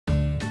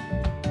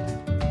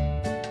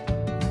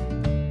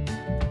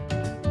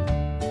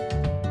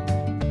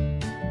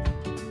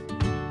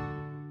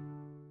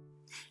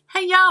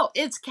Hey y'all,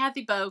 it's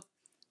Kathy Bo.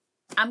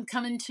 I'm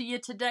coming to you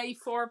today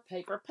for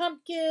Paper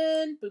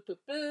Pumpkin. Boop, boop,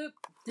 boop.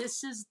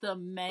 This is the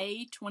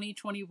May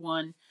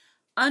 2021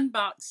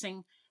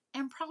 unboxing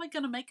and probably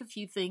going to make a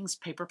few things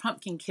Paper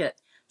Pumpkin kit.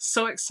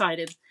 So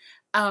excited.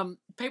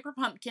 Paper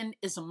Pumpkin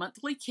is a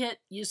monthly kit.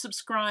 You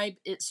subscribe.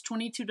 It's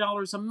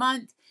 $22 a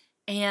month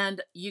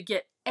and you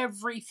get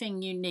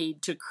everything you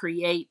need to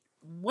create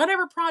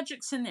whatever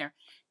project's in there.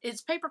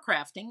 It's paper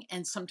crafting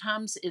and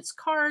sometimes it's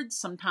cards,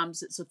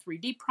 sometimes it's a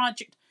 3D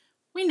project.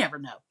 We never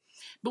know.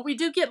 But we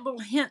do get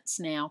little hints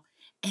now.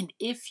 And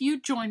if you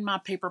join my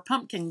Paper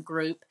Pumpkin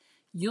group,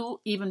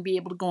 you'll even be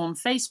able to go on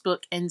Facebook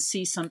and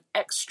see some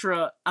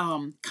extra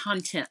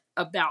content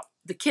about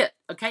the kit,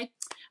 okay?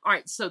 All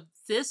right, so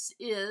this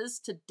is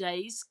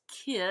today's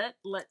kit.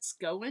 Let's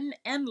go in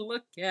and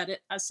look at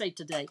it. I say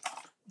today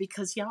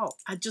because, y'all,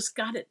 I just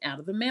got it out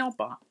of the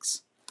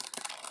mailbox.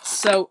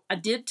 So I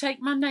did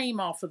take my name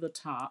off of the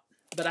top,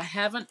 but I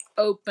haven't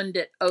opened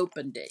it,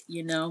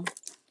 you know.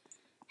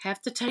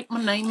 Have to take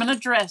my name and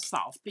address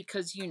off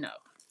because, you know,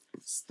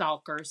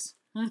 stalkers,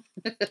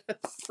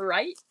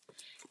 right?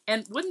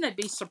 And wouldn't they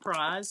be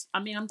surprised? I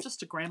mean, I'm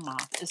just a grandma.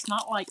 It's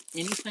not like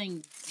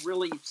anything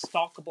really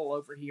stalkable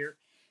over here.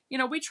 You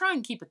know, we try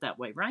and keep it that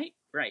way, right?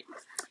 Right.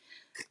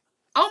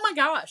 Oh my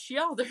gosh,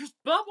 y'all, there's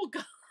bubble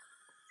gum.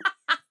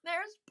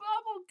 There's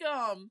bubble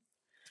gum.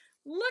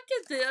 Look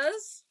at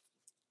this.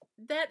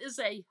 That is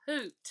a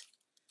hoot.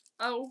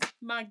 Oh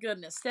my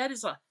goodness, that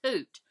is a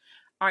hoot.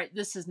 All right,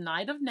 this is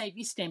Night of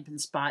Navy Stampin'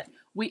 Spot.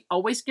 We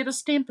always get a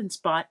Stampin'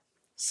 Spot,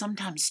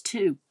 sometimes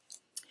two.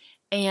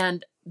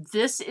 And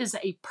this is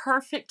a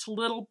perfect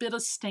little bit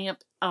of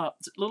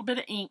little bit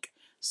of ink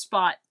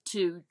spot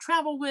to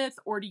travel with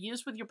or to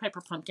use with your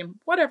Paper Pumpkin,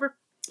 whatever.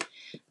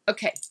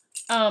 Okay,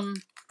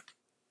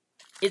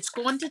 it's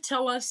going to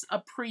tell us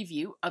a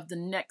preview of the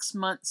next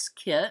month's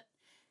kit.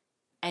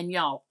 And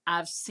y'all,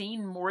 I've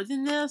seen more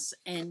than this,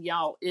 and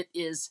y'all, it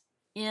is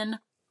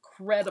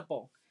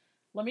incredible.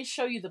 Let me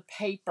show you the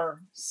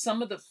paper,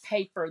 some of the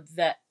paper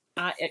that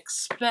I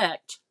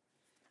expect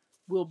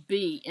will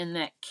be in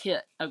that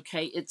kit,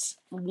 okay? It's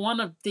one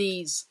of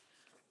these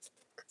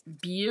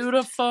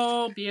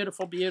beautiful,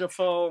 beautiful,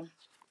 beautiful,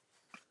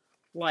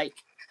 like,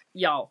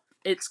 y'all,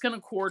 it's going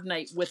to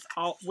coordinate with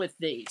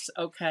these,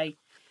 okay?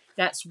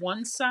 That's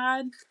one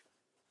side,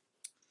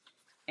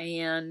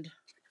 and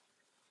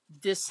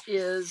this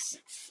is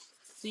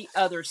the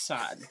other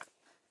side.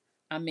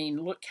 I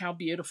mean, look how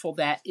beautiful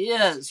that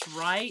is,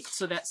 right?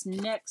 So that's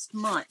next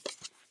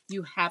month.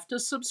 You have to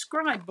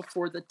subscribe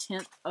before the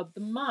 10th of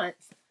the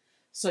month.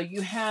 So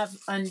you have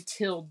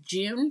until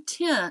June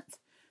 10th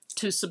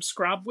to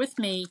subscribe with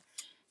me.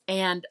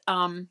 And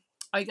all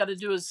you got to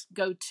do is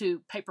go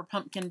to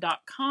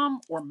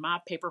paperpumpkin.com or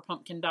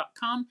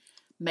mypaperpumpkin.com.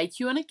 Make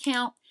you an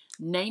account.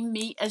 Name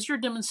me as your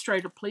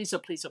demonstrator, please, oh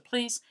please, oh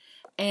please.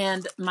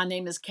 And my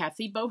name is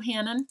Kathy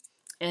Bohannon.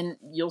 And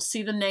you'll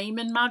see the name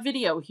in my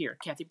video here,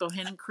 Kathy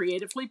Bohannon,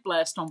 Creatively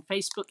Blessed on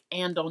Facebook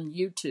and on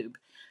YouTube.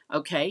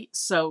 Okay,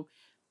 so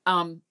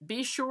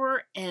be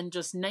sure and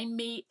just name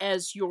me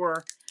as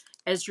your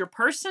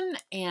person,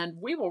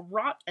 and we will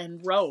rock and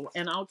roll,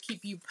 and I'll keep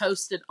you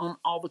posted on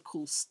all the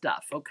cool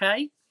stuff,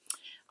 okay?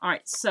 All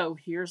right, so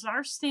here's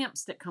our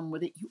stamps that come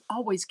with it. You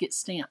always get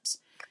stamps.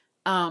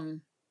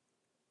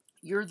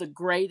 You're the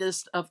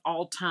greatest of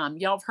all time.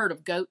 Y'all have heard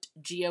of GOAT,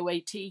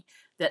 G-O-A-T?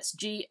 That's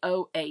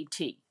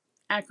G-O-A-T.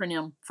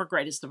 Acronym for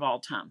greatest of all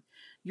time.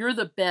 You're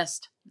the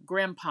best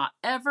grandpa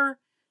ever.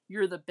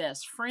 You're the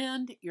best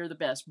friend. You're the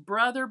best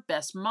brother,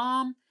 best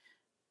mom.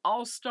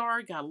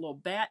 All-star. Got a little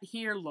bat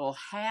here, little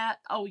hat.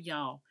 Oh,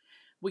 y'all.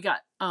 We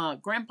got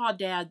grandpa,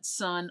 dad,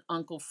 son,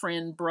 uncle,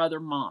 friend,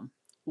 brother, mom.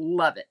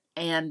 Love it.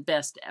 And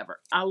best ever.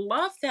 I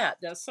love that.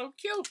 That's so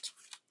cute.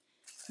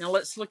 Now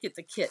let's look at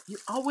the kit. You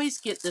always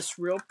get this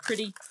real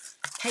pretty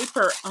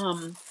paper.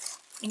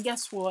 And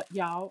guess what,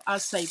 y'all? I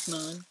save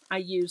mine. I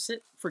use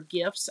it for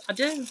gifts. I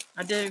do.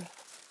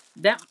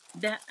 That,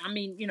 I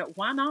mean, you know,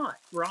 why not?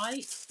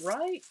 Right?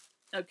 Right?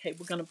 Okay,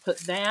 we're going to put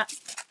that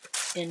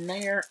in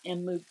there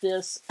and move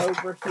this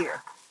over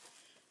here.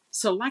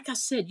 So like I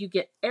said, you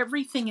get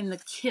everything in the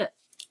kit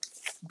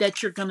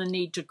that you're going to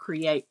need to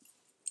create.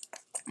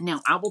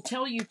 Now, I will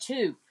tell you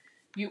too,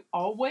 you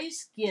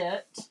always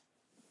get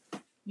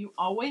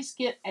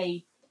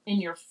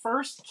in your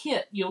first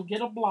kit, you'll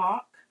get a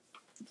block.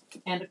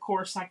 And, of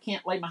course, I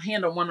can't lay my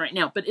hand on one right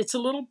now, but it's a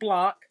little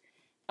block,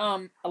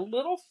 a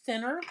little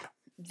thinner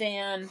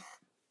than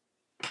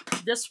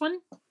this one.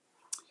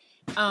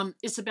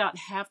 It's about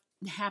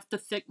half the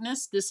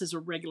thickness. This is a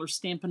regular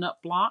Stampin'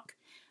 Up block,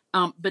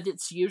 but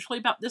it's usually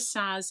about this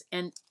size,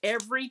 and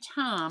every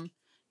time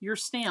your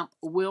stamp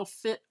will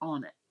fit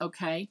on it,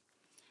 okay?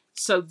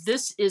 So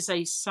this is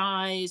a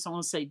size, I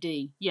want to say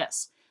D.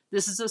 Yes,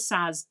 this is a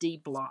size D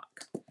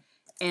block.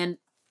 And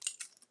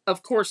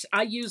of course,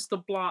 I use the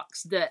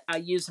blocks that I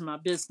use in my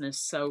business,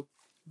 so,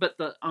 but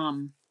the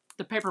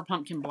Paper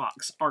Pumpkin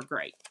blocks are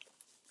great.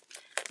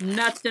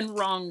 Nothing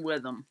wrong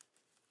with them.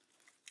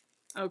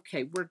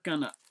 Okay, we're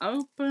gonna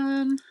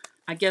open.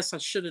 I guess I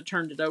should have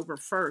turned it over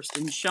first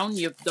and shown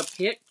you the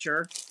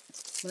picture.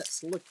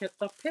 Let's look at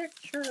the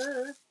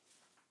picture.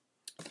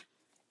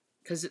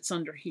 Because it's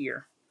under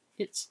here.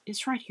 It's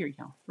right here,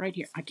 y'all. Right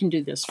here. I can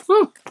do this.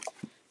 Whew.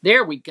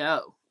 There we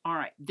go. All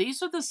right.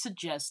 These are the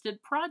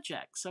suggested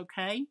projects,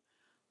 okay?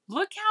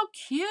 Look how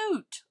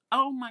cute.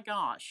 Oh my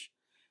gosh.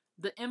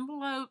 The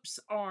envelopes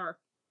are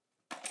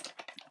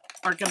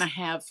going to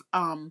have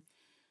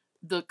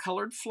the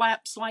colored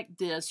flaps like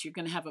this. You're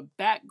going to have a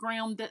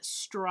background that's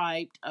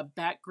striped, a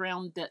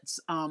background that's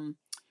what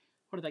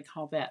do they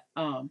call that?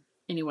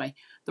 Anyway,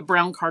 the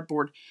brown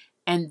cardboard,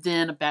 and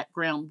then a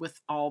background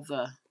with all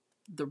the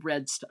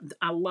red stuff.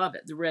 I love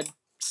it. The red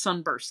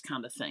sunburst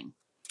kind of thing.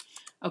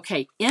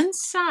 Okay,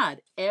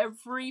 inside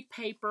every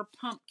paper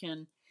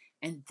pumpkin,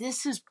 and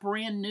this is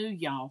brand new,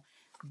 y'all.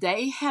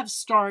 They have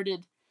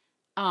started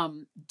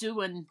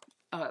doing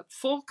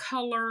full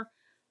color,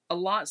 a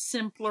lot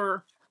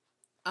simpler,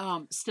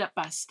 step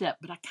by step.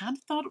 But I kind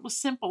of thought it was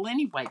simple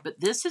anyway. But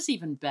this is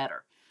even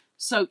better.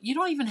 So you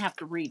don't even have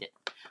to read it,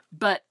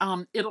 but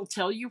it'll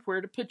tell you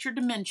where to put your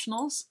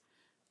dimensionals.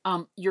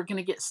 You're going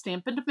to get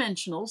Stampin'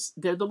 Dimensionals.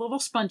 They're the little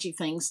spongy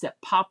things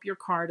that pop your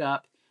card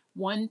up.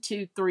 1,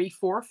 2, 3,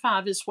 4,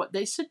 5 is what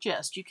they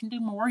suggest. You can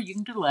do more, you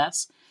can do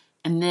less,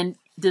 and then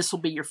this will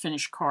be your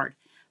finished card.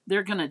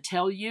 They're going to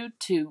tell you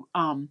to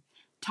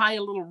tie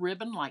a little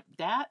ribbon like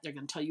that. They're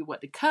going to tell you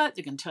what to cut.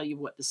 They're going to tell you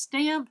what to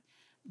stamp.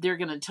 They're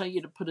going to tell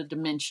you to put a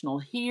dimensional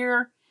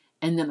here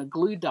and then a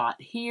glue dot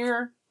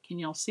here. Can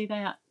y'all see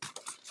that?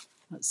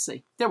 Let's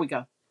see. There we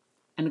go.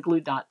 And a glue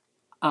dot,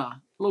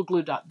 little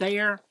glue dot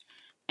there.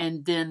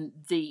 And then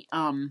the,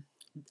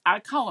 I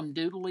call them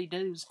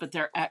doodly-doos, but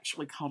they're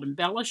actually called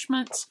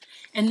embellishments.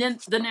 And then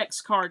the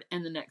next card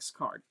and the next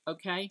card,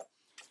 okay?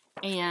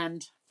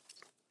 And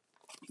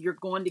you're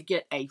going to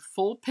get a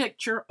full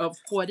picture of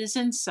what is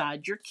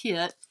inside your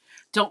kit.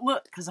 Don't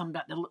look, because I'm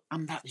about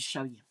to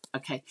show you,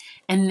 okay?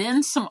 And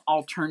then some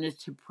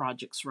alternative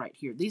projects right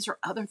here. These are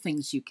other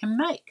things you can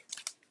make.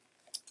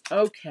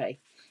 Okay.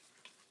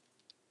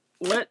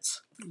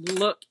 Let's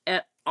look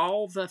at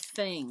all the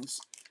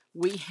things.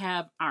 We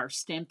have our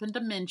Stampin'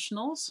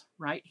 Dimensionals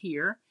right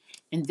here.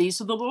 And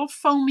these are the little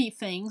foamy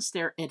things.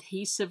 They're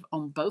adhesive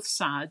on both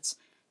sides.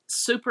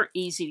 Super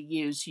easy to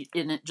use.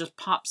 And it just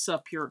pops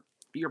up your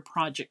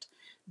project.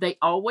 They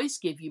always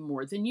give you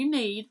more than you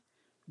need.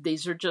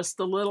 These are just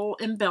the little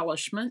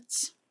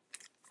embellishments.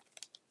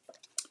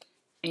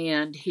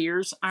 And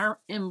here's our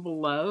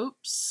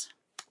envelopes.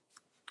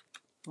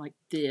 Like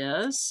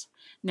this.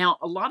 Now,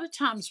 a lot of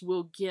times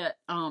we'll get,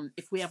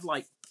 if we have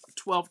like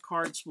 12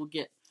 cards, we'll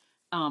get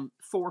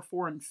 4,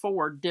 4, and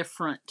 4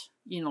 different,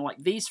 like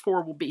these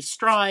 4 will be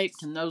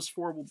striped and those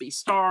 4 will be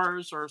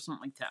stars or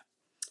something like that.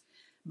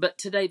 But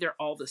today they're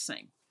all the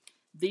same.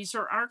 These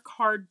are our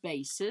card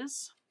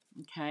bases,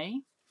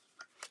 okay?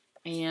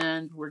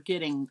 And we're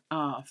getting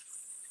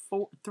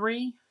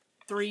 3,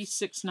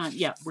 6, 9.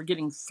 Yeah, we're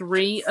getting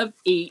 3 of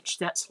each.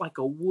 That's like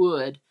a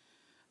wood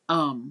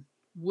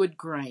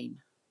grain.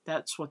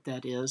 That's what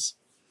that is.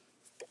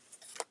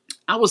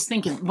 I was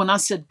thinking, when I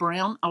said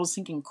brown, I was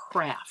thinking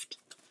craft.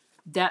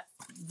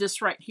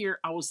 This right here,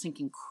 I was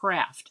thinking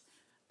craft.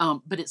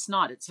 But it's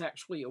not. It's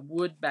actually a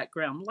wood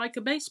background, like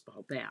a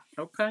baseball bat.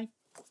 Okay?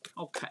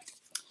 Okay.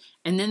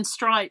 And then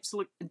stripes.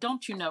 Look,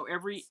 don't you know,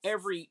 every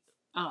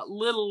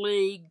Little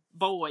League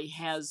boy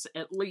has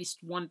at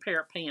least one pair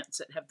of pants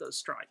that have those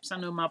stripes. I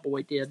know my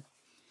boy did.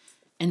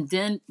 And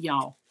then,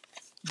 y'all,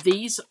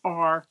 these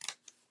are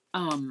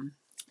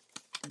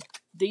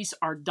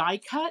die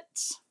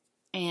cuts,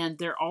 and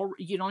they're all,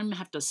 you don't even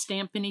have to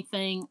stamp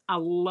anything. I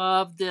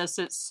love this.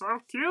 It's so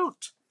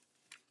cute.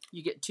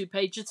 You get 2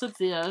 pages of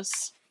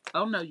this.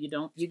 Oh, no, you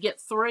don't. You get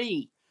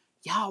 3.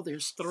 Y'all,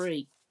 there's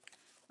 3.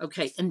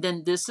 Okay, and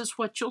then this is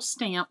what you'll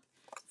stamp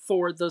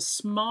for the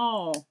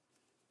small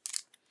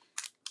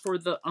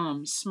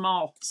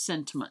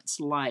sentiments,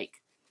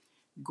 like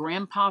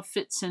Grandpa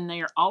fits in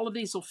there. All of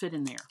these will fit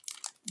in there.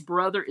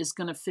 Brother is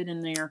going to fit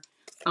in there.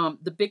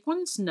 The big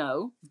ones,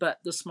 no, but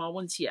the small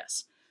ones,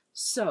 yes.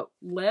 So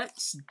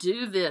let's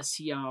do this,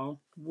 y'all.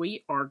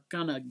 We are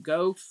going to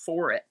go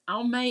for it.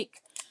 I'll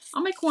make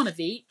one of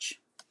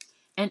each.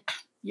 And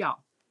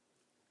y'all,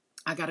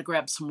 I got to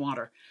grab some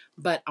water.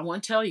 But I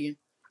want to tell you,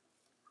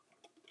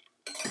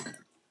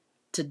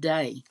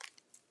 today,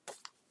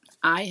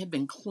 I have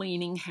been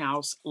cleaning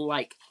house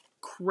like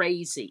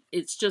crazy.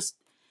 It's just,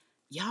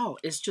 y'all,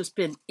 it's just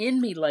been in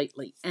me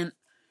lately. And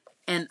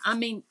I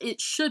mean,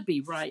 it should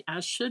be, right? I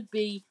should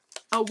be.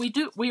 Oh,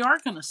 we are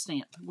going to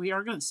stamp. We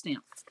are going to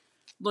stamp.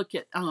 Look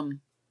at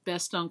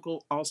Best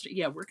Uncle Allstar.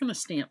 Yeah, we're going to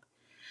stamp.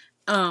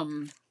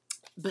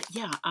 But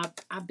yeah,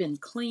 I've been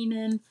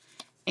cleaning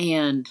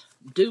and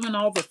doing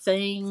all the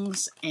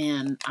things,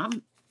 and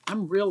I'm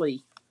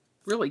really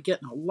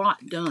getting a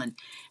lot done.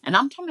 And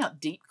I'm talking about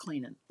deep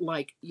cleaning.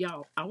 Like,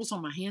 y'all, I was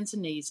on my hands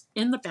and knees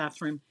in the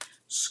bathroom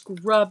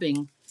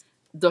scrubbing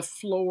the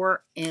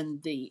floor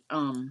and the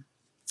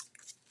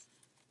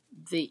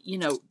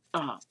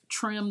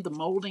trim, the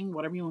molding,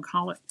 whatever you want to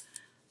call it.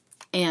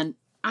 And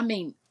I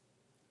mean,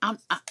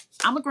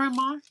 I'm a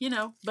grandma, you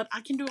know, but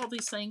I can do all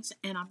these things,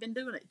 and I've been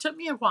doing it. It took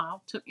me a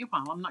while.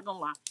 I'm not gonna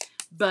lie,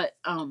 but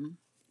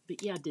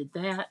yeah, I did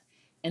that,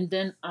 and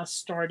then I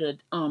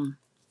started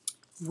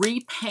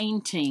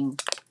repainting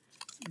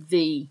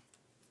the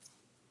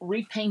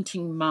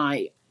repainting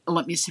my.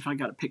 Let me see if I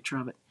got a picture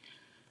of it.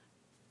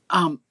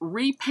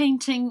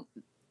 Repainting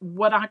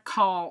what I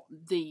call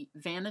the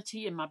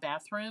vanity in my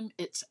bathroom.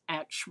 It's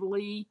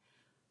actually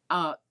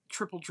a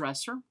triple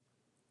dresser,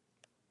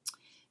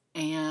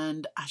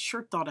 and I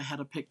sure thought I had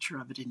a picture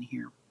of it in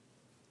here.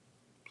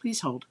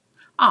 Please hold.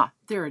 Ah,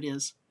 there it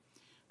is.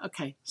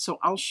 Okay, so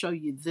I'll show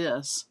you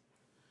this,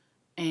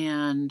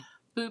 and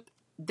boop,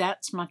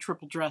 that's my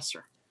triple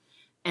dresser.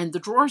 And the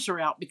drawers are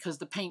out because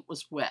the paint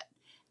was wet,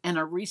 and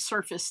I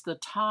resurfaced the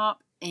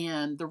top,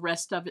 and the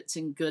rest of it's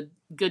in good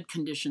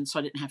condition, so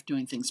I didn't have to do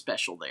anything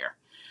special there.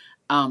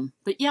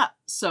 But yeah,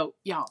 so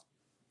y'all,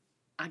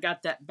 I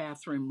got that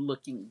bathroom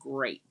looking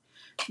great.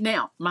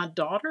 Now, my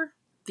daughter,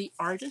 the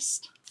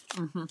artist,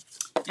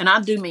 and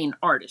I do mean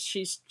artist.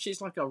 She's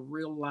like a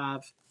real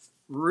live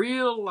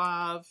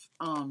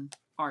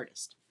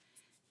artist,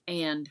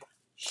 and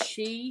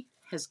she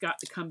has got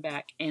to come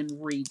back and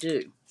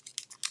redo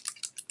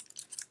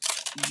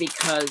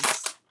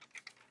because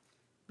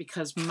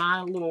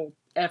my little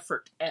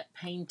effort at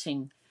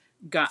painting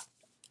got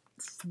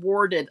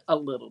thwarted a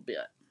little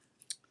bit.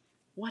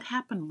 What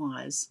happened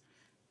was,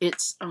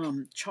 it's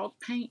chalk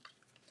paint,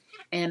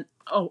 and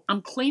oh,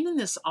 I'm cleaning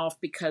this off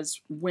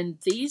because when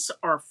these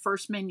are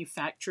first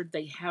manufactured,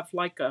 they have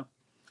like a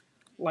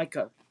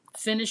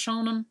finish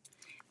on them,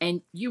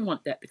 and you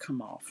want that to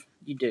come off.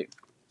 You do.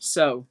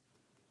 So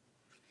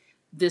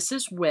this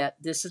is wet.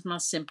 This is my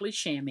Simply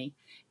Chamois.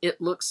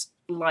 It looks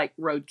like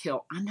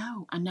roadkill. I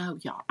know,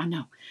 y'all. I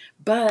know.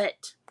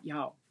 But,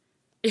 y'all,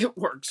 it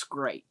works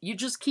great. You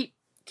just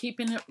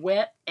keeping it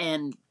wet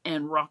and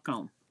rock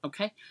on.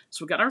 Okay?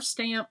 So we got our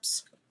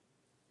stamps.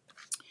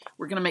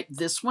 We're going to make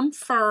this one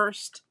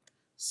first.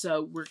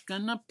 So we're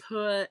going to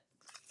put...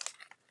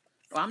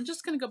 Well, I'm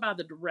just going to go by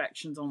the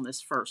directions on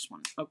this first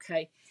one.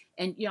 Okay?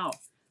 And, y'all,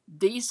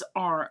 these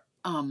are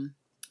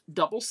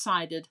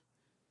double-sided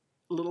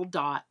little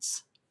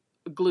dots,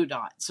 glue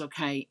dots,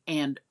 okay?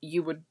 And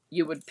you would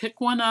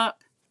pick one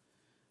up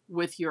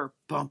with your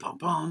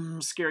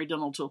scary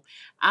dental tool.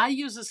 I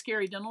use a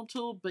scary dental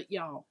tool, but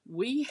y'all,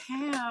 we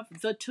have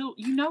the tool.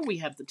 You know we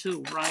have the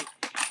tool, right?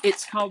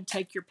 It's called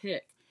Take Your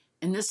Pick.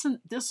 And this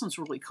one's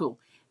really cool.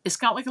 It's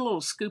got like a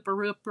little scooper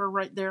ripper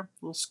right there,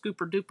 a little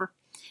scooper duper.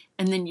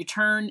 And then you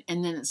turn,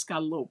 and then it's got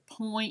a little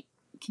point.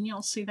 Can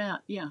y'all see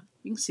that? Yeah,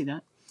 you can see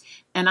that.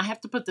 And I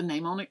have to put the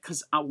name on it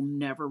because I will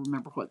never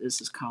remember what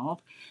this is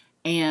called.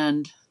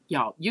 And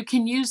y'all, you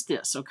can use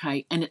this,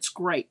 okay? And it's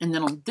great. And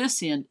then on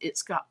this end,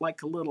 it's got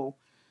like a little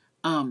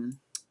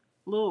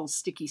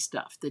sticky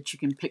stuff that you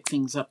can pick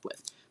things up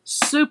with.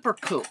 Super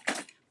cool.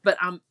 But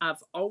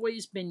I've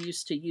always been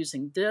used to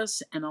using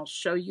this, and I'll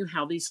show you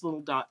how these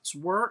little dots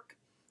work.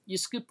 You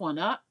scoop one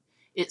up.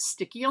 It's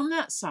sticky on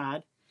that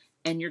side,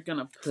 and you're going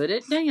to put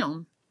it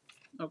down,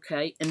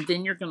 okay? And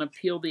then you're going to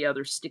peel the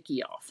other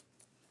sticky off.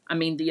 I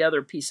mean, the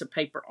other piece of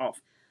paper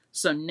off.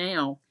 So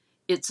now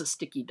it's a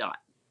sticky dot.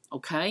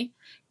 Okay,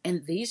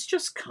 and these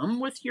just come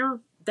with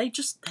they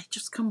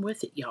just come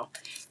with it, y'all.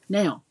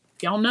 Now,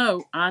 y'all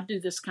know I do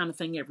this kind of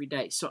thing every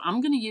day, so I'm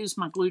going to use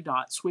my glue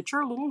dots, which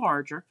are a little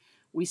larger.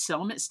 We sell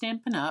them at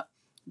Stampin' Up.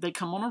 They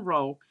come on a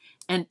roll,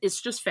 and it's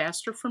just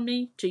faster for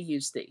me to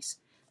use these.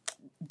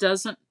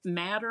 Doesn't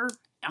matter.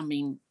 I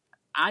mean,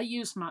 I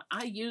use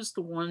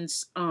the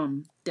ones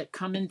that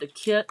come in the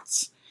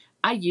kits.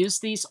 I use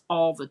these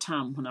all the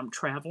time when I'm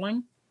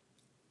traveling.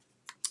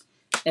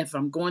 If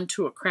I'm going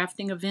to a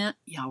crafting event,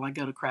 y'all, I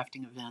go to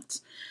crafting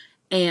events,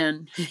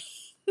 and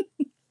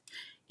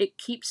it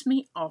keeps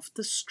me off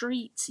the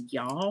streets,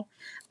 y'all.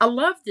 I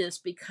love this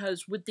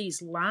because with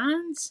these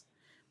lines,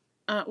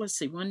 let's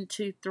see, 1,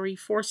 2, 3,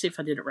 4. See if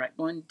I did it right.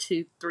 1,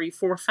 2, 3,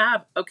 4,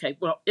 5. Okay,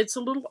 well, it's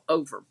a little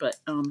over, but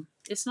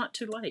it's not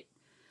too late.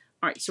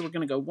 All right, so we're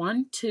going to go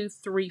 1, 2,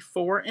 3,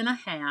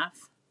 4.5.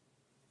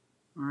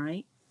 All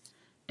right,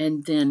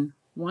 and then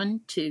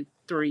 1, 2,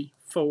 3,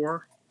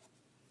 4.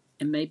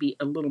 And maybe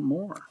a little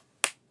more.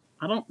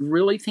 I don't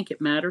really think it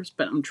matters,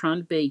 but I'm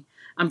trying,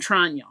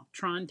 y'all,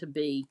 trying to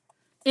be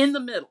in the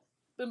middle.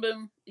 Boom,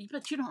 boom.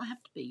 But you don't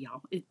have to be,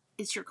 y'all.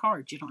 It's your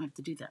cards. You don't have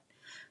to do that.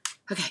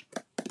 Okay.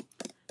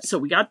 So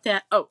we got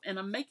that. Oh, and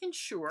I'm making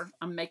sure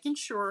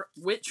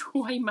which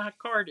way my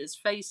card is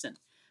facing,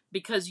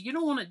 because you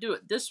don't want to do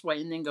it this way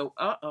and then go,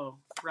 uh-oh,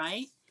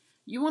 right?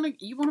 You want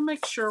to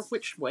make sure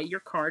which way your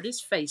card is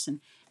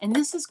facing. And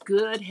this is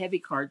good, heavy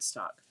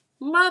cardstock.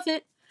 Love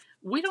it.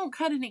 We don't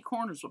cut any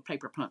corners with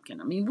Paper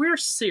Pumpkin. I mean, we're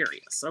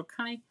serious,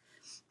 okay?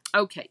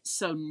 Okay,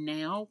 so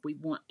now we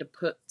want to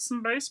put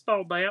some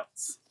baseball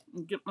bats.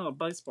 Get my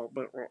baseball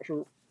bat right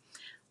here.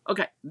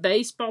 Okay,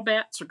 baseball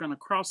bats are going to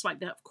cross like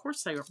that. Of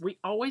course they are. We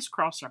always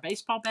cross our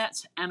baseball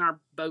bats and our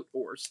boat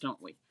oars, don't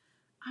we?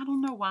 I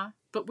don't know why,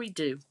 but we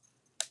do.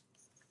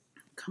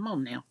 Come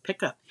on now,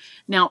 pick up.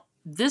 Now,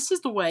 this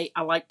is the way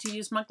I like to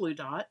use my glue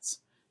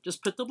dots.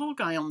 Just put the little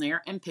guy on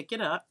there and pick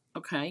it up,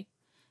 okay?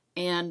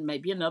 And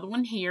maybe another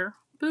one here.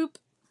 Boop.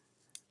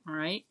 All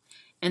right.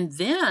 And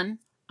then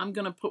I'm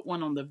going to put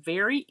one on the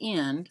very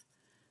end,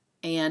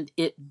 and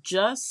it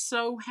just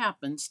so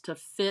happens to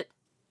fit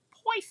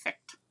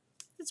perfect.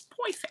 It's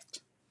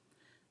perfect.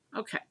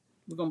 Okay.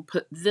 We're going to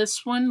put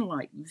this one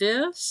like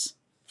this.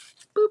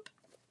 Boop.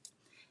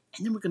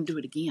 And then we're going to do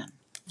it again,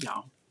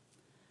 y'all.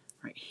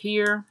 Right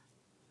here.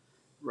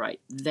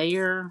 Right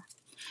there.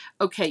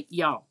 Okay,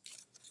 y'all.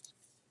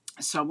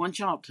 So I want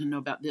y'all to know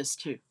about this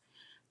too.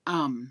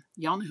 Y'all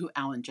know who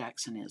Alan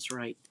Jackson is,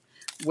 right?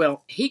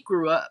 Well, he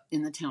grew up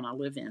in the town I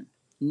live in,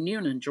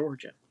 Noonan,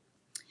 Georgia.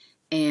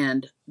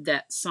 And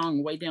that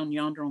song, Way Down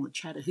Yonder on the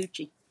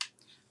Chattahoochee,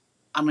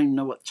 I don't even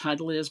know what the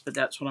title is, but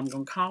that's what I'm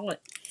going to call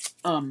it.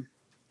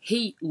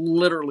 He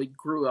literally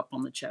grew up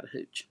on the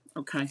Chattahoochee,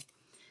 okay?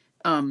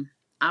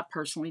 I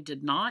personally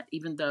did not,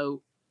 even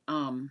though,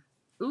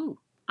 ooh,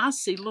 I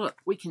see, look,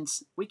 we can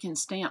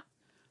stamp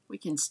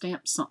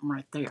something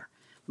right there.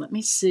 Let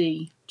me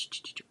see.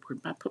 Where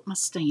did I put my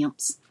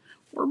stamps?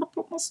 Where did I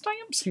put my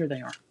stamps? Here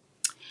they are.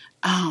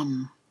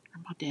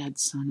 My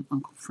dad's son,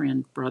 uncle,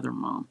 friend, brother,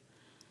 mom.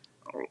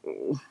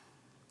 Oh,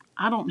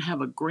 I don't have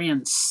a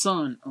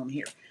grandson on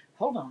here.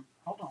 Hold on.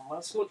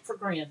 Let's look for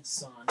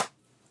grandson.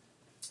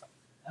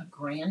 A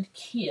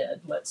grandkid.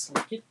 Let's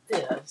look at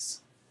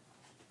this.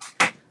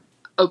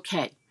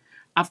 Okay,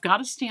 I've got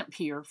a stamp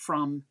here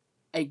from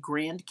a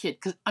grandkid,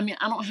 because I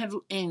don't have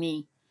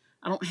any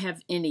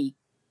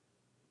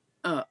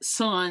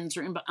sons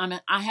or anybody.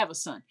 I have a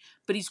son,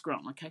 but he's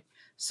grown. Okay,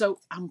 so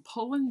I'm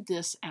pulling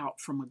this out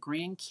from a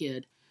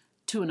grandkid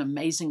to an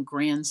amazing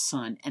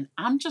grandson, and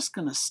I'm just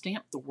going to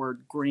stamp the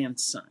word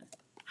grandson.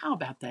 How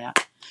about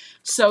that?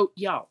 So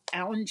y'all,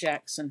 Alan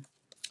Jackson,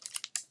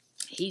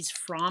 he's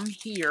from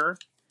here,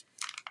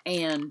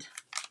 and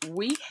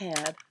we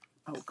had,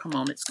 oh come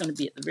on, it's going to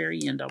be at the very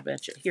end, I'll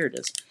bet you. Here it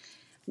is.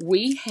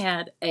 We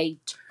had a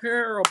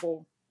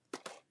terrible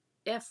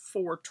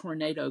F4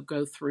 tornado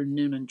go through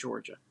Noonan,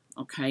 Georgia.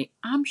 Okay,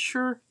 I'm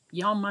sure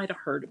y'all might have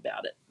heard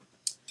about it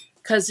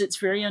because it's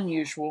very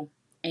unusual.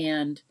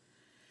 And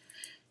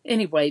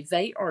anyway,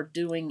 they are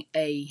doing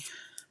a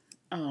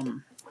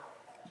I'm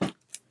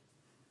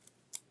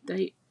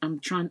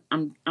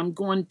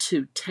going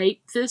to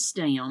take this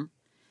down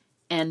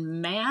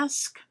and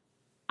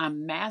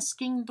I'm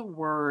masking the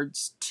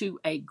words to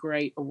a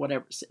great or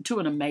whatever, to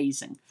an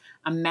amazing.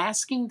 I'm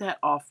masking that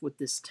off with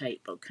this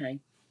tape, okay?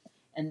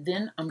 And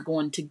then I'm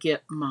going to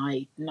get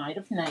my Night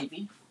of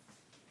Navy.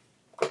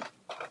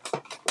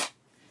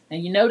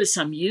 And you notice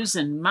I'm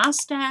using my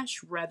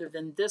stash rather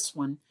than this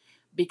one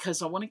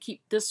because I want to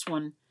keep this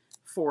one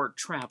for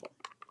travel.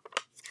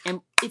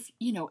 And if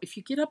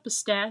you get up a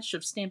stash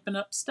of Stampin'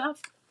 Up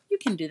stuff, you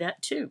can do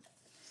that too.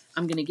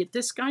 I'm going to get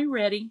this guy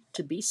ready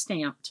to be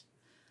stamped.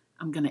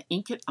 I'm going to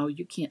ink it. Oh,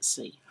 you can't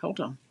see. Hold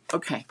on.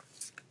 Okay.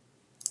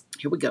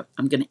 Here we go.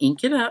 I'm going to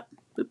ink it up.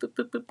 Boop, boop,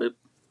 boop, boop,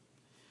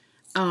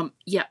 boop.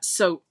 Yeah,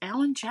 so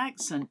Alan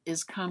Jackson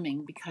is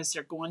coming because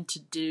they're going to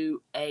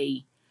do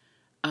a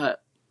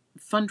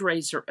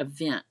fundraiser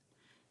event.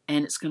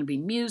 And it's going to be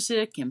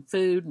music and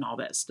food and all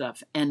that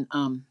stuff. And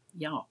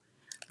y'all,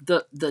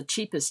 the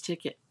cheapest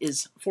ticket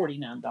is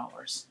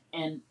 $49.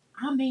 And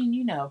I mean,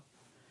 y'all,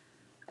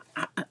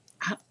 I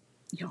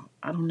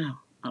don't know.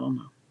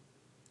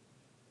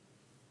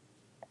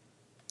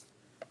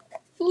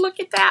 Look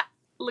at that.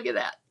 Look at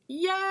that.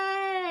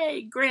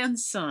 Yay,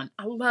 grandson.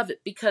 I love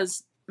it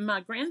because my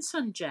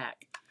grandson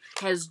Jack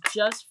has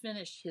just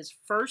finished his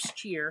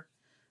first year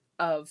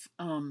of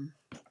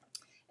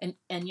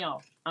and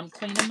y'all, I'm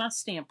cleaning my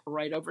stamp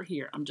right over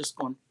here. I'm just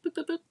going boop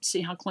boop boop.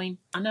 See how clean?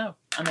 I know.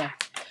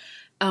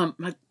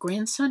 My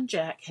grandson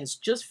Jack has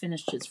just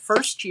finished his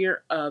first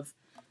year of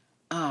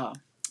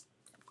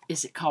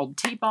is it called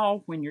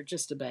T-ball when you're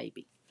just a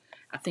baby?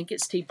 I think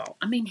it's T-ball.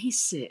 I mean, he's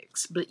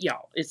 6, but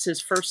y'all, it's his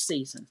first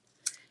season.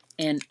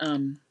 And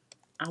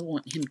I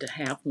want him to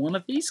have one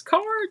of these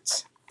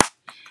cards.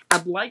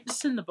 I'd like to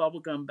send the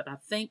bubble gum, but I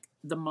think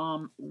the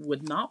mom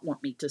would not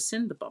want me to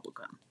send the bubble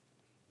gum.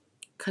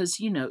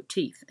 Because,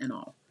 teeth and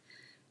all.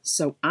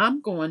 So I'm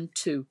going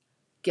to,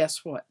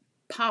 guess what?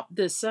 Pop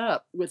this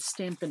up with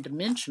Stampin'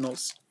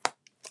 Dimensionals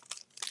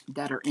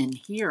that are in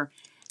here.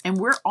 And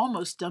we're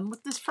almost done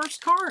with this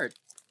first card.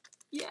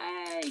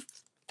 Yay!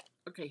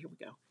 Okay, here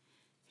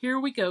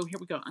we go.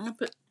 I'm going to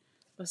put,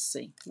 let's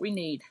see. How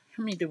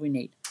many do we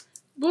need?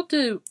 We'll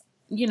do,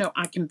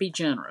 I can be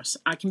generous.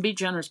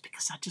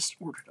 Because I just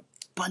ordered a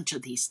bunch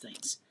of these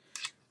things.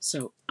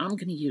 So I'm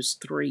going to use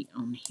 3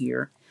 on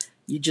here.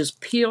 You just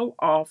peel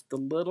off the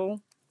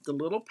little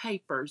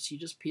papers. You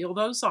just peel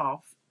those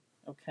off,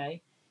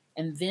 okay?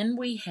 And then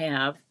we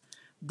have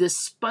this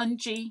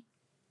spongy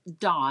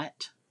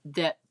dot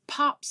that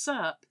pops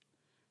up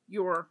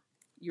your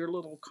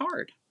little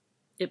card.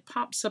 It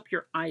pops up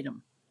your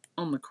item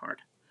on the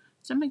card.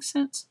 Does that make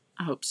sense?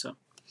 I hope so.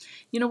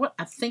 You know what?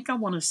 I think I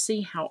want to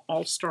see how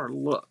All-Star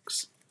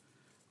looks.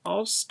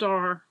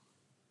 All-Star.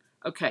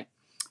 Okay.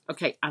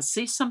 Okay, I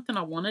see something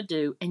I want to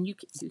do, and you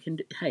can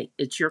do, hey,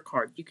 it's your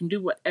card. You can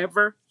do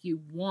whatever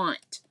you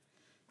want.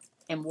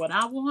 And what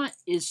I want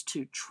is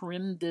to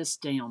trim this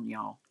down,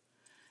 y'all.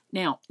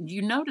 Now,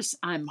 you notice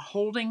I'm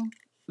holding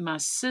my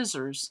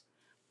scissors,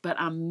 but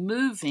I'm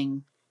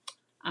moving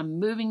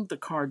the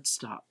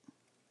cardstock.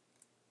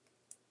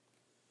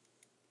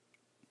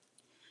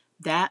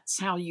 That's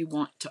how you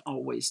want to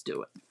always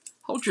do it.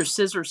 Hold your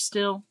scissors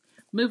still,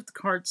 move the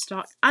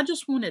cardstock. I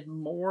wanted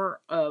more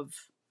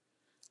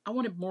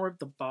of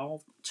the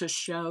ball to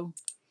show.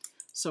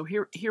 So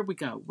here we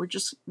go. We're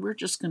just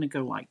going to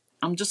go like,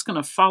 I'm just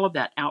going to follow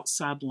that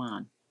outside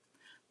line.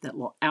 That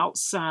little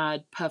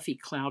outside puffy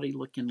cloudy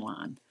looking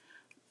line.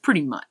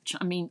 Pretty much.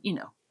 I mean,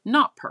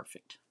 not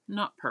perfect.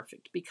 Not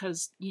perfect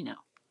because,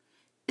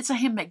 it's a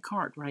handmade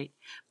card, right?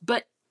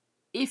 But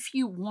if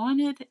you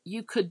wanted,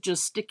 you could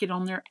just stick it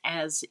on there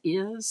as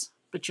is.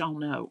 But y'all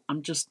know,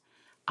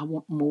 I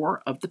want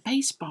more of the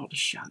baseball to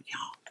show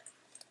y'all.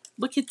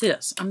 Look at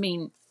this. I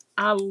mean,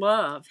 I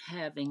love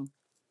it.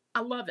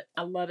 I love it,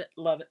 love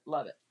it,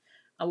 love it.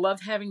 I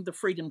love having the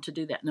freedom to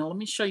do that. Now, let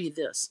me show you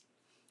this.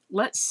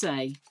 Let's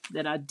say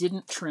that I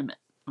didn't trim it,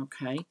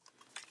 okay?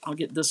 I'll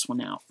get this one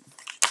out.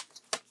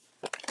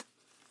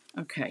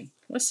 Okay,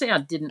 let's say I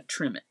didn't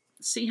trim it.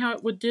 See how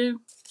it would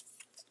do?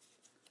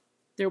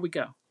 There we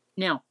go.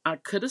 Now, I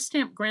could have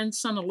stamped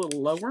grandson a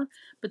little lower,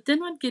 but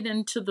then I'd get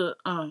into the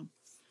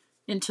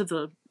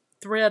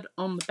thread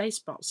on the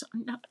baseball. So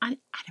no, I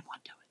didn't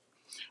want to do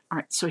it. All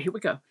right, so here we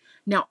go.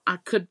 Now, I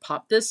could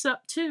pop this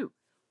up too,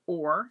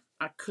 or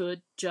I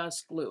could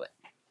just glue it.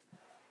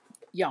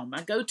 Y'all,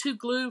 my go-to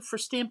glue for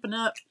Stampin'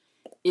 Up!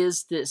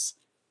 Is this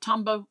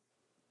Tombow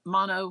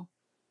Mono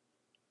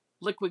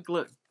liquid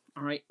glue.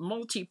 All right,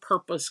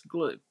 multi-purpose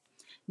glue.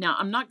 Now,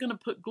 I'm not going to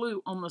put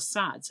glue on the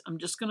sides. I'm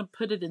just going to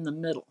put it in the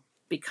middle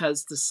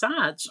because the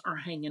sides are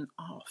hanging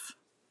off.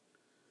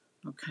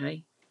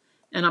 Okay,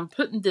 and I'm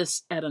putting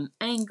this at an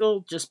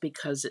angle just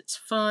because it's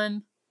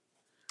fun.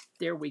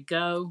 There we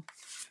go.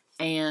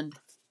 And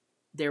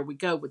there we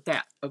go with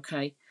that.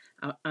 Okay,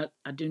 I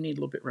do need a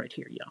little bit right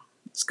here, y'all.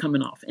 It's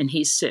coming off. And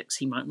he's 6.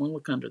 He might want to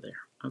look under there.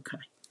 Okay,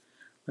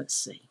 let's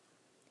see.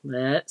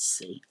 Let's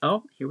see.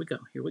 Oh, here we go.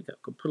 Here we go.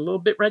 Go put a little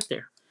bit right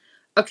there.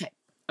 Okay.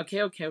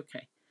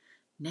 Okay.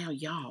 Now,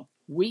 y'all,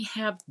 we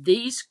have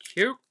these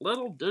cute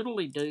little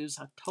doodly-doos.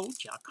 I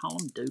told you I call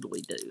them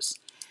doodly-doos.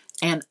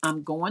 And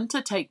I'm going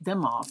to take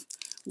them off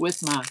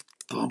with my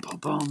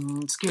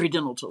scary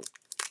dental tool.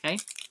 Okay?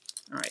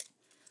 All right.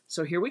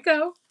 So here we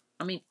go.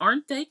 I mean,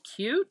 aren't they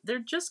cute? They're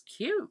just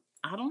cute.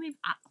 I don't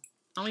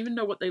even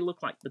know what they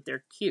look like, but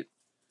they're cute.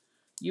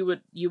 You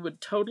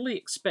would totally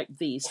expect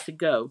these to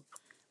go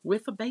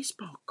with a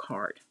baseball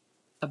card.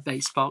 A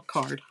baseball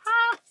card.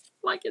 Ha!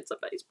 Like it's a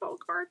baseball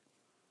card.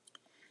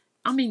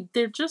 I mean,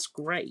 they're just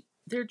great.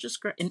 They're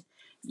just great. And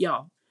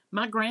y'all,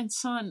 my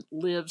grandson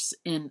lives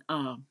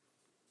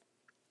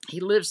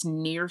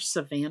near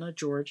Savannah,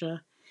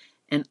 Georgia,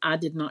 and I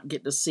did not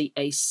get to see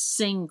a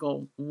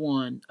single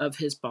one of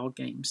his ball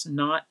games.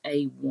 Not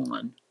a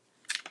one.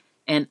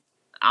 And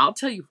I'll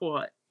tell you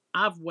what,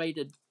 I've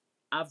waited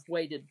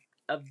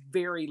a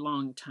very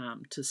long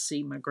time to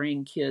see my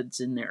grandkids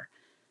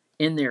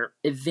in their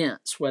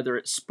events, whether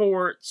it's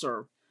sports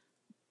or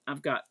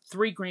I've got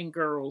 3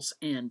 grandgirls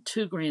and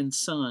 2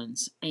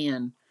 grandsons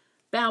and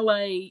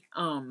ballet,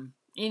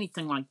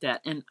 anything like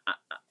that. And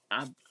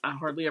I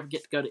hardly ever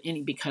get to go to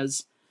any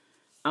because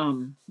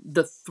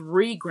the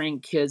 3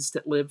 grandkids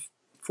that live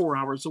 4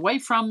 hours away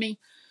from me,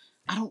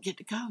 I don't get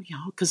to go,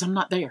 y'all, because I'm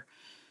not there.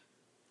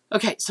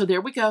 Okay, so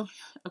there we go.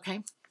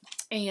 Okay,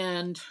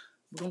 and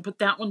we're going to put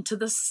that one to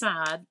the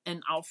side,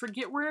 and I'll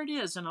forget where it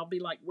is, and I'll be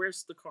like,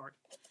 where's the card?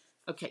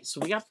 Okay,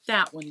 so we got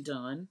that one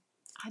done.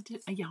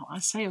 I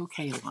say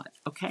okay a lot.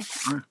 Okay,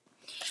 all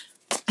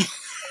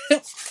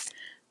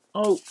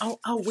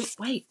right.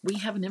 Wait, we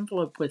have an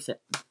envelope with it.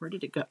 Where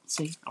did it go?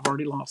 See, I've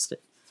already lost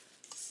it.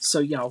 So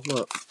y'all,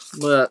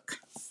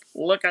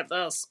 look at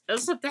this.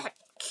 Isn't that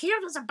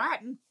cute as a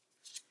button?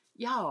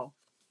 Y'all.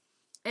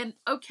 And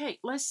okay,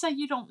 let's say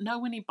you don't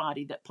know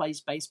anybody that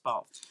plays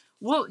baseball.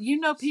 Well, you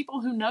know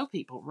people who know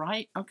people,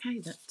 right?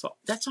 Okay,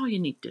 that's all you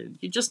need to do.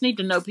 You just need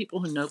to know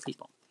people who know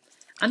people.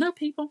 I know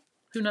people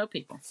who know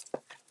people,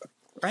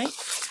 right?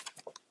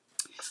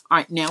 All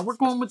right, now we're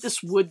going with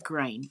this wood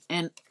grain.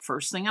 And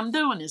first thing I'm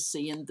doing is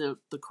seeing the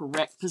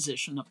correct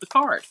position of the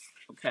card,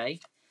 okay?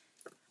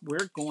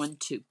 We're going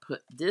to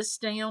put this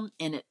down,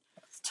 and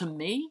to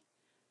me,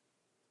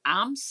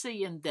 I'm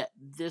seeing that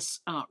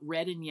this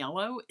red and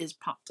yellow is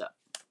popped up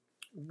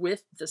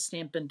with the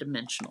Stampin'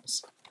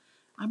 Dimensionals.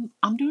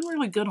 I'm doing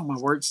really good on my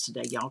words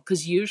today, y'all,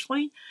 because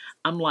usually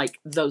I'm like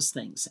those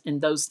things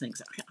and those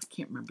things. I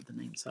can't remember the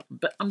names of them,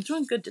 but I'm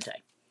doing good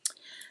today.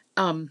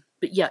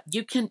 But yeah,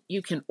 you can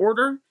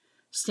order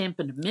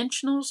Stampin'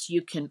 Dimensionals.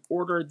 You can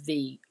order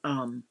the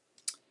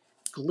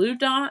glue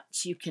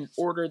dots. You can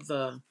order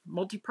the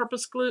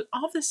multi-purpose glue.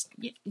 All this,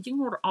 you can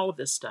order all of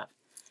this stuff.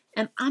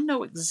 And I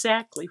know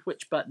exactly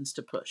which buttons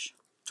to push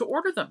to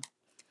order them.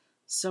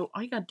 So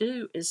all you got to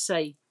do is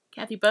say,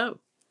 Kathy Bow,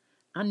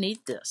 I need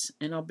this.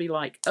 And I'll be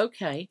like,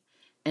 okay.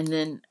 And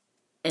then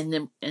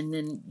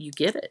you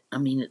get it. I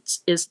mean,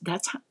 that's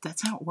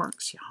how it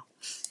works,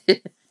 y'all.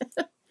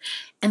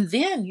 And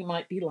then you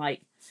might be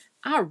like,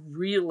 I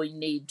really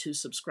need to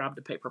subscribe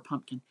to Paper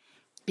Pumpkin,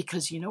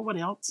 because you know what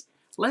else?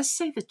 Let's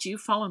say that you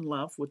fall in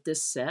love with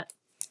this set,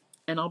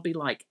 and I'll be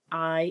like,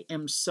 I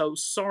am so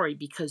sorry,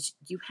 because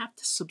you have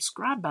to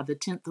subscribe by the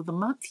 10th of the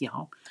month,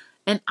 y'all.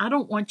 And I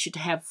don't want you to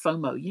have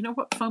FOMO. You know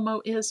what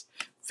FOMO is?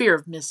 Fear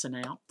of missing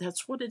out.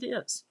 That's what it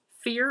is.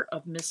 Fear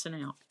of missing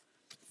out.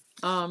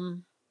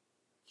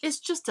 It's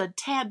just a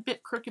tad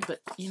bit crooked,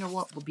 but you know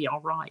what? We'll be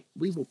all right.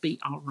 We will be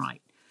all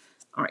right.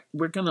 All right,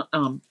 we're gonna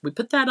we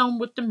put that on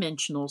with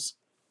dimensionals.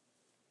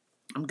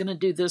 I'm gonna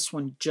do this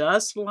one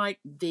just like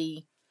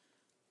the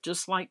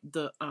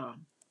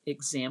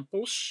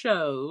example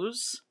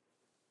shows.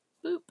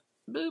 Boop,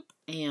 boop,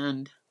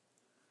 and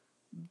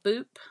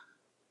boop,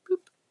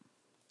 boop.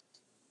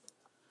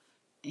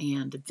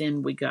 And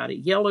then we got a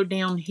yellow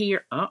down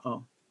here. A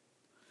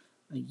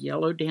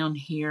yellow down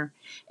here.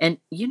 And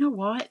you know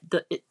what?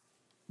 The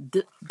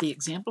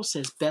example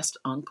says best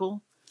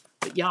uncle.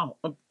 But y'all,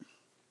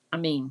 I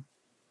mean,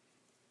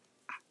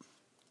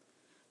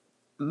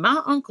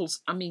 my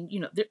uncles, I mean, you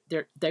know,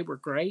 they were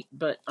great,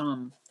 but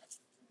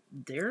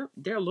they're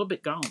a little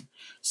bit gone.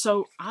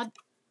 So I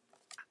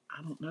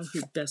don't know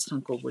who best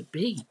uncle would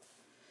be.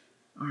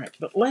 All right,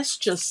 but let's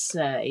just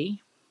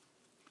say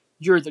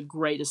you're the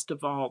greatest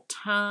of all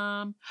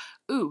time.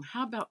 Ooh,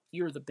 how about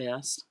you're the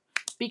best?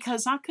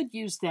 Because I could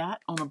use that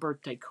on a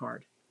birthday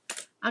card.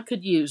 I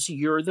could use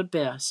you're the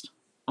best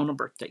on a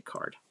birthday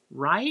card.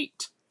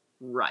 Right?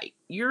 Right.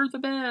 You're the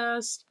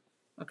best.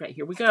 Okay,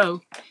 here we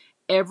go.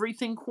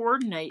 Everything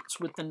coordinates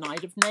with the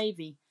Night of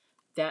Navy.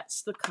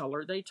 That's the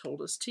color they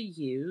told us to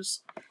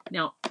use.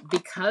 Now,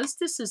 because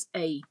this is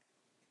a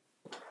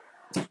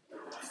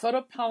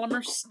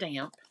photopolymer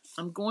stamp,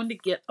 I'm going to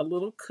get a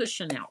little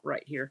cushion out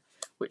right here,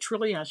 which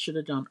really I should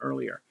have done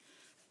earlier.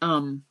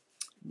 I'm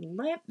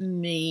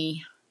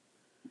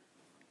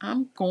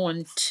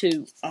going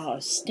to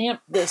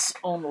stamp this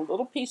on a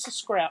little piece of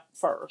scrap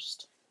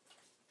first.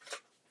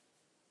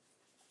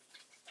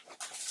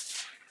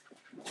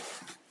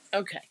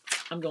 Okay,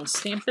 I'm going to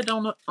stamp it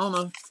on a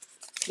little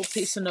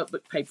piece of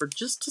notebook paper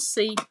just to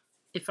see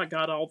if I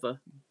got all the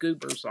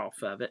goobers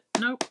off of it.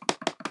 Nope.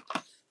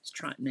 Let's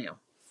try it now.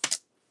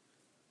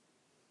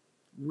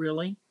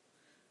 Really?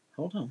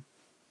 Hold on.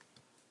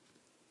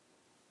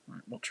 All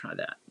right, we'll try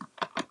that.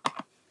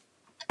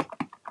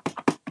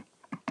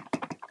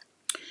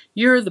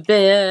 You're the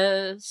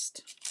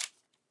best.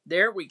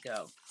 There we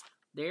go.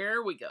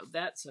 There we go.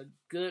 That's a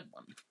good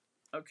one.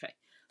 Okay.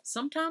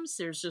 Sometimes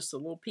there's just a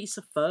little piece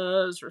of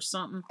fuzz or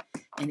something,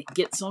 and it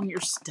gets on your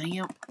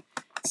stamp.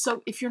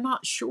 So if you're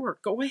not sure,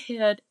 go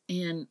ahead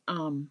and,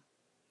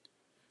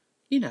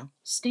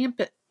 stamp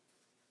it.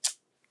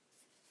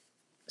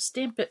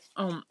 Stamp it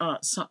on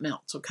something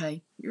else.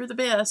 Okay. You're the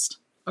best.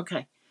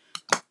 Okay.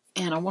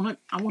 And I want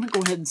to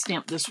go ahead and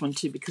stamp this one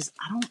too, because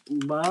I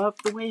don't love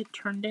the way it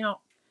turned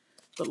out.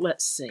 But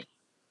let's see.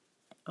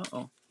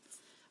 All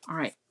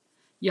right.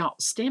 Y'all,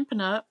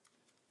 Stampin' Up,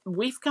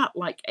 we've got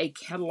like a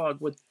catalog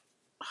with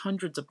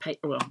hundreds of pages.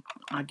 Well,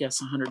 I guess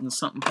 100 and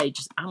something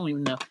pages. I don't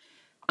even know.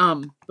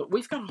 But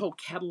we've got a whole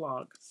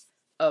catalog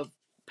of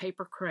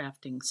paper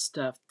crafting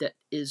stuff that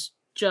is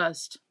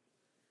just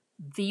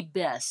the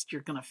best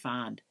you're going to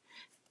find.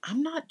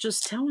 I'm not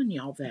just telling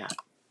y'all that.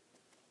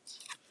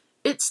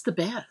 It's the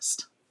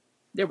best.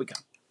 There we go.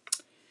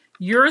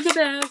 You're the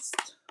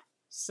best.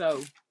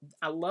 So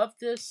I love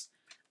this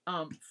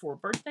for a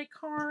birthday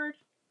card.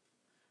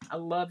 I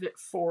love it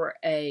for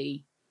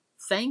a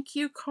thank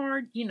you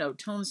card. You know,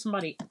 telling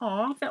somebody,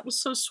 "Oh, that was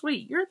so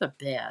sweet. You're the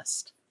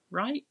best."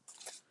 Right?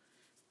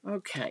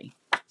 Okay.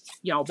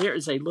 Y'all, there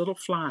is a little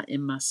fly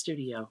in my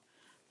studio.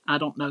 I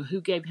don't know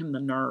who gave him the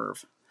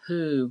nerve.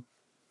 Who?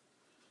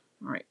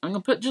 All right. I'm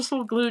going to put just a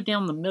little glue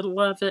down the middle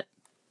of it.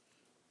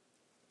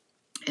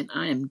 And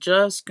I am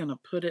just going to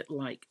put it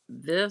like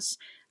this.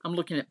 I'm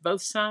looking at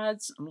both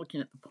sides. I'm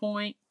looking at the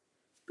point.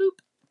 Boop.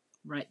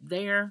 Right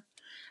there.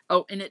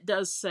 Oh, and it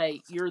does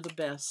say, "You're the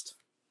best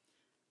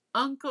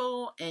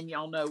uncle." And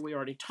y'all know we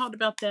already talked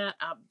about that.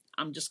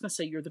 I'm just going to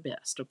say you're the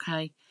best,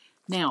 okay?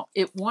 Now,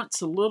 it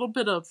wants a little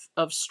bit of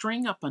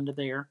string up under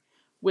there,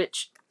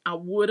 which I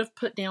would have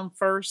put down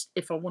first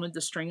if I wanted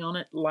the string on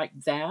it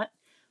like that.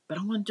 But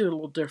I want to do it a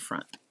little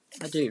different.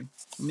 I do.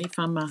 Let me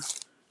find my...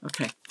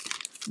 Okay.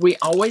 We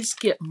always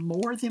get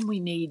more than we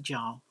need,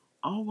 y'all.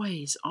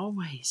 Always,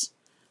 always.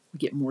 We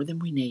get more than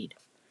we need.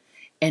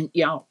 And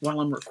y'all, while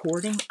I'm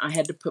recording, I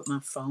had to put my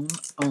phone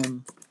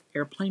on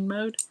airplane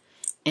mode.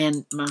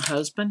 And my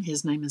husband,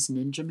 his name is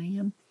Ninja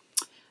Man.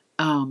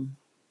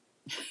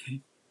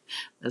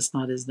 That's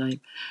not his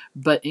name.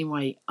 But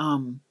anyway,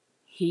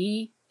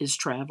 he is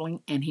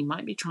traveling and he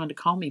might be trying to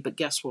call me, but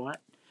guess what?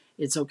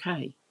 It's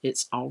okay.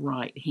 It's all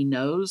right. He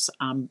knows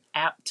I'm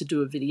apt to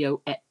do a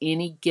video at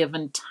any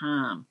given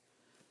time.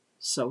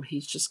 So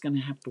he's just going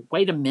to have to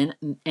wait a minute.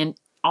 And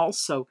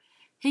also,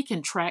 he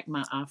can track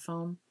my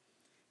iPhone.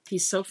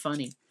 He's so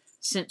funny.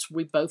 since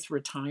we both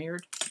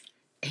retired,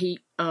 he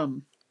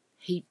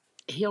he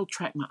he'll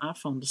track my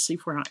iPhone to see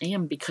where I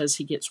am because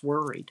he gets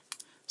worried.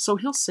 So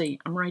he'll see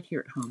I'm right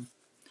here at home.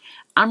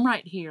 I'm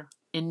right here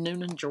in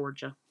Noonan,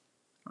 Georgia.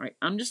 All right,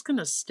 I'm just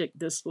gonna stick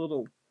this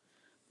little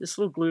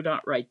glue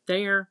dot right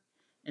there,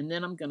 and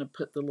then I'm gonna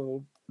put the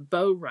little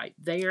bow right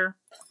there,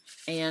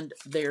 and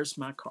there's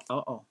my card.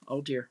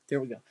 Oh dear, there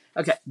we go.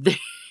 Okay,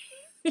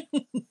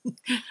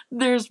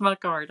 there's my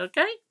card.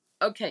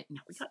 Okay,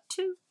 now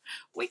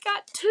we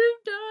got two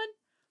done.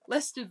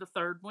 Let's do the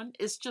third one.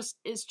 It's just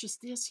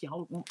this,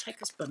 y'all. It won't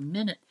take us but a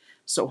minute.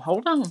 So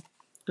hold on,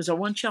 because I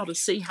want y'all to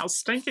see how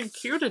stinking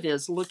cute it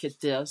is. Look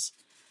at this.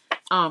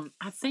 I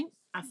think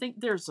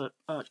there's a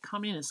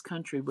communist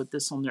country with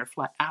this on their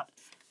flag. I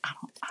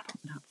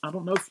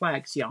don't know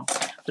flags, y'all,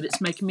 but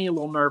it's making me a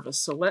little nervous.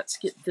 So let's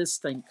get this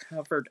thing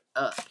covered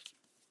up.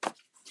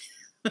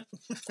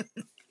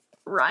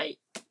 Right?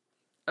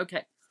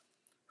 Okay.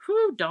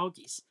 Whew,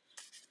 doggies.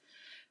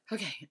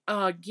 Okay,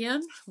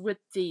 again with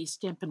the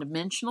Stampin'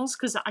 Dimensionals,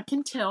 because I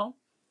can tell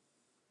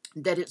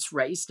that it's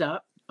raised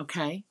up.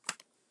 Okay,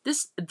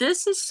 this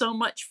is so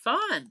much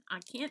fun. I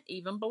can't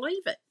even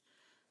believe it.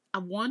 I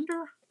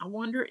wonder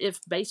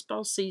if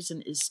baseball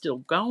season is still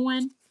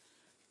going.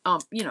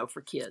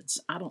 For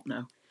kids, I don't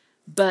know,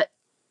 but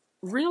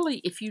really,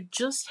 if you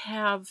just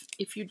have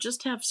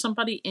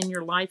somebody in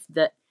your life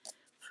that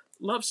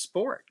loves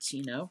sports,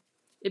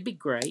 it'd be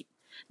great.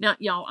 Now,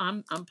 y'all,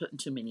 I'm putting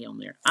too many on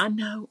there. I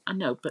know,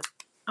 but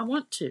I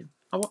want to.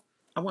 I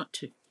want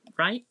to,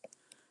 right?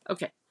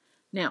 Okay.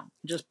 Now,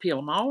 just peel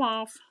them all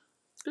off.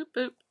 Boop,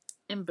 boop,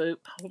 and boop.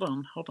 Hold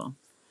on.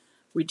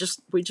 We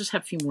just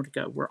have a few more to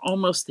go. We're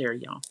almost there,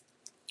 y'all.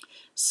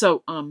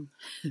 So,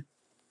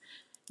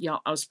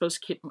 y'all, I was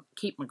supposed to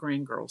keep my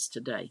grandgirls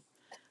today,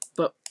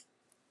 but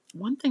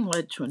one thing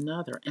led to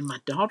another, and my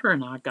daughter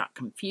and I got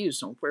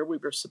confused on where we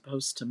were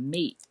supposed to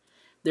meet.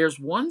 There's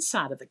one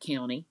side of the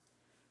county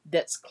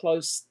that's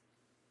close.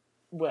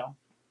 Well,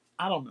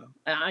 I don't know.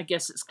 I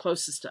guess it's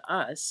closest to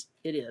us.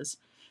 It is.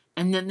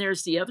 And then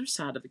there's the other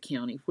side of the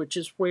county, which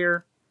is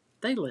where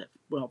they live.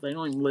 Well, they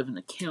don't even live in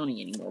the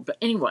county anymore. But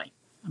anyway,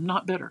 I'm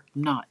not bitter.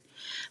 I'm not.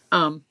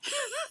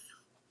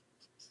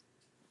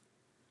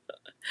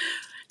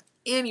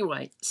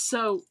 Anyway,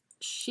 so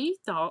she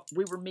thought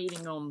we were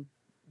meeting on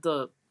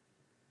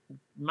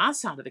my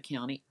side of the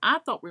county. I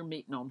thought we were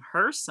meeting on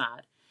her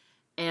side.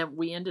 And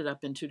we ended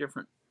up in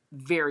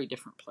very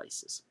different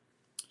places.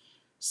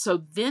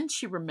 So then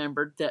she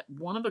remembered that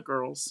one of the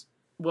girls,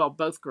 well,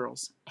 both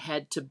girls,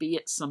 had to be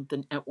at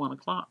something at 1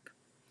 o'clock.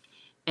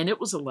 And it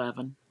was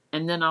 11.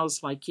 And then I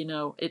was like,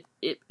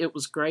 it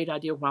was a great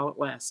idea while it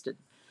lasted.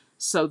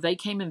 So they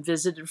came and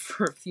visited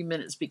for a few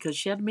minutes because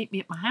she had to meet me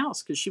at my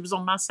house because she was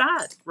on my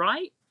side,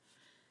 right?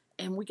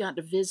 And we got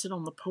to visit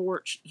on the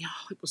porch. Y'all,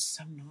 it was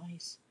so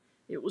nice.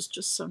 It was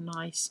just so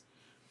nice.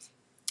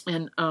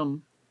 And I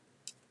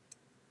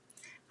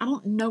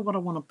don't know what I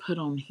want to put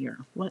on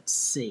here. Let's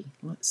see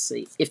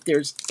if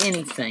there's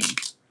anything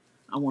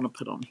I want to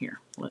put on here.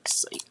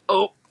 Let's see.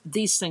 Oh,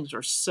 these things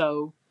are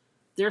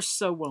they're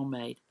so well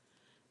made.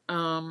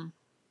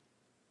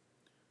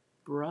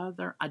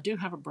 Brother, I do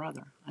have a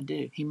brother. I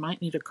do. He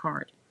might need a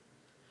card.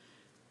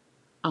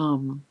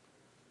 I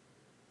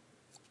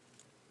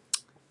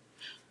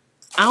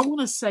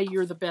want to say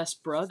you're the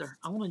best brother.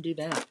 I want to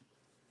do that.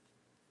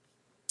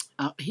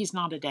 He's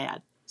not a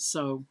dad,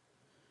 so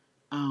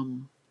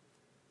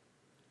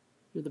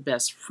you're the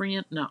best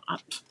friend. No, I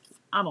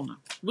don't know.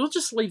 We'll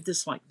just leave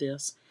this like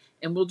this,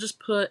 and we'll just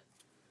put.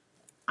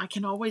 I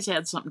can always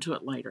add something to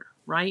it later,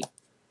 right?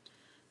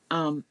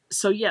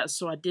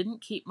 So I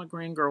didn't keep my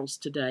grandgirls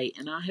today,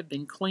 and I have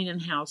been cleaning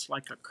house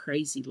like a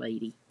crazy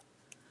lady.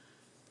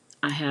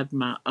 I have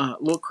my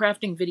little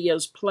crafting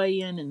videos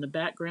playing in the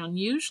background.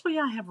 Usually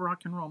I have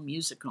rock and roll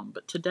music on,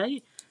 but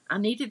today I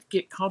needed to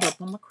get caught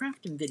up on the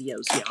crafting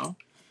videos, y'all.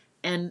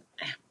 And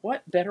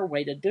what better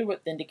way to do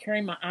it than to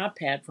carry my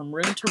iPad from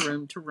room to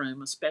room to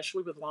room,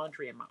 especially with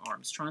laundry in my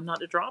arms, trying not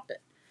to drop it,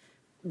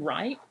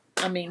 right?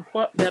 I mean,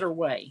 what better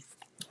way?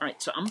 All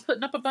right, so I'm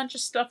putting up a bunch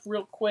of stuff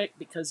real quick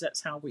because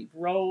that's how we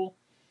roll.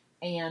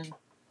 And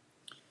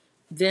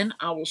then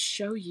I will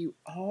show you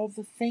all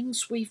the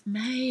things we've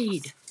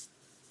made.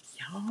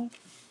 Y'all,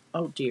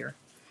 oh dear.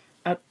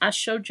 I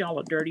showed y'all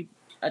a dirty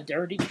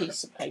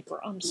piece of paper.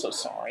 I'm so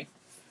sorry.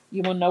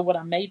 You want to know what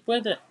I made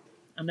with it?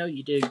 I know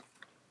you do.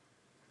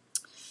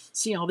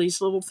 See all these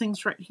little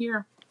things right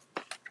here?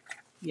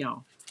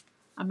 Y'all,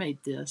 I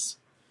made this.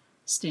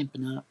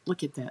 Stampin' Up.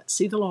 Look at that.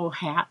 See the little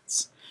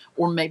hats?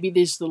 Or maybe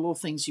these are the little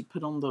things you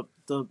put on the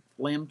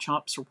lamb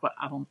chops or what.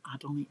 I don't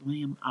eat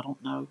lamb. I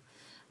don't know.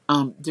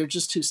 They're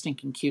just too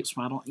stinking cute,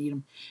 so I don't eat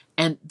them.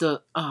 And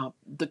the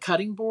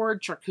cutting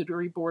board,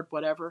 charcuterie board,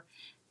 whatever.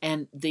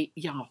 And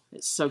y'all,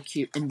 it's so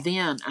cute. And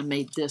then I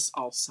made this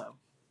also.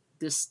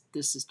 This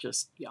is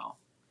just, y'all.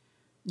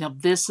 Now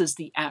this is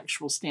the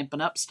actual Stampin'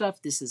 Up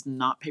stuff. This is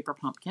not Paper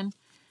Pumpkin.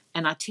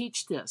 And I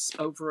teach this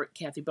over at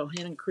Kathy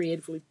Bohannon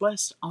Creatively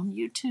Blessed on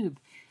YouTube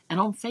and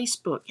on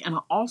Facebook. And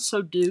I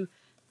also do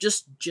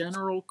just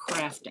general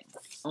crafting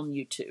on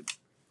YouTube.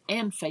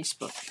 and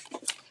Facebook.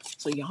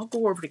 So y'all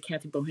go over to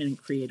Kathy Bohannon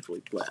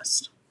Creatively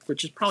Blessed,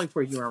 which is probably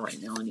where you are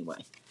right now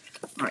anyway.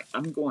 All right,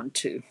 I'm going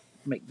to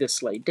make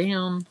this lay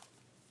down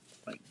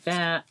like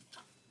that.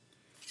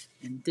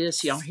 And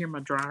this, y'all hear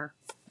my dryer,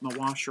 my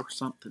washer,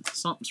 something.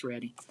 Something's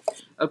ready.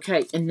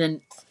 Okay, and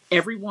then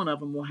every one of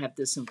them will have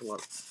this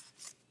envelope.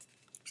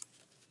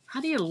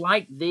 How do you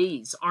like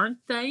these?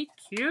 Aren't they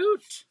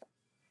cute?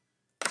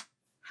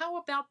 How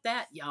about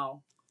that,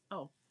 y'all?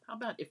 Oh, how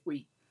about if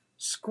we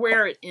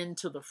square it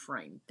into the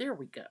frame? There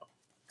we go.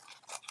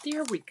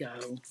 There we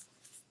go.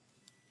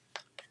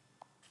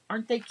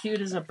 Aren't they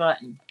cute as a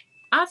button?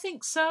 I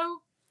think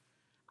so.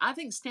 I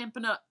think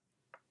Stampin' Up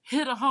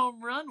hit a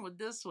home run with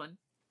this one.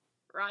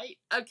 Right?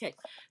 Okay.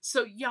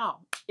 So,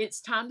 y'all,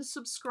 it's time to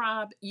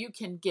subscribe. You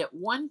can get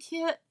one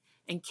kit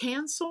and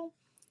cancel.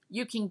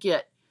 You can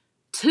get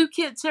 2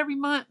 kits every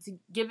month.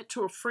 Give it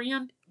to a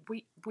friend.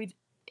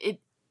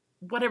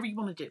 Whatever you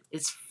want to do.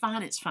 It's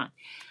fine. It's fine.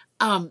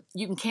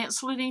 You can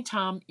cancel at any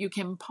time. You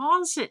can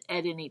pause it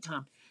at any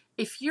time.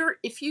 If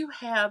you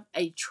have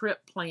a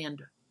trip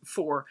planned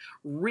for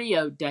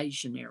Rio de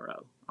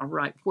Janeiro, all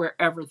right,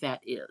 wherever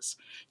that is,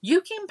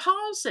 you can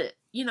pause it,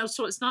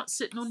 so it's not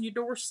sitting on your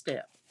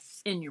doorstep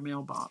in your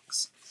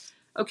mailbox.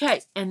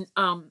 Okay, and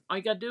all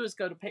you got to do is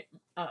go to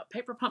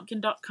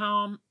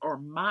paperpumpkin.com or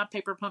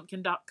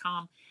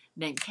mypaperpumpkin.com,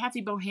 name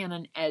Kathy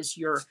Bohannon as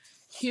your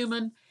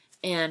human,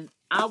 and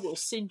I will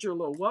send you a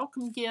little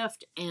welcome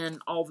gift and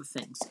all the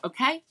things.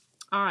 Okay?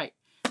 All right.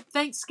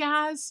 Thanks,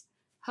 guys.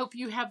 Hope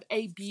you have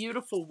a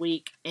beautiful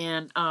week,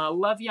 and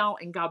love y'all,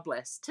 and God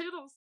bless.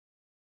 Toodles.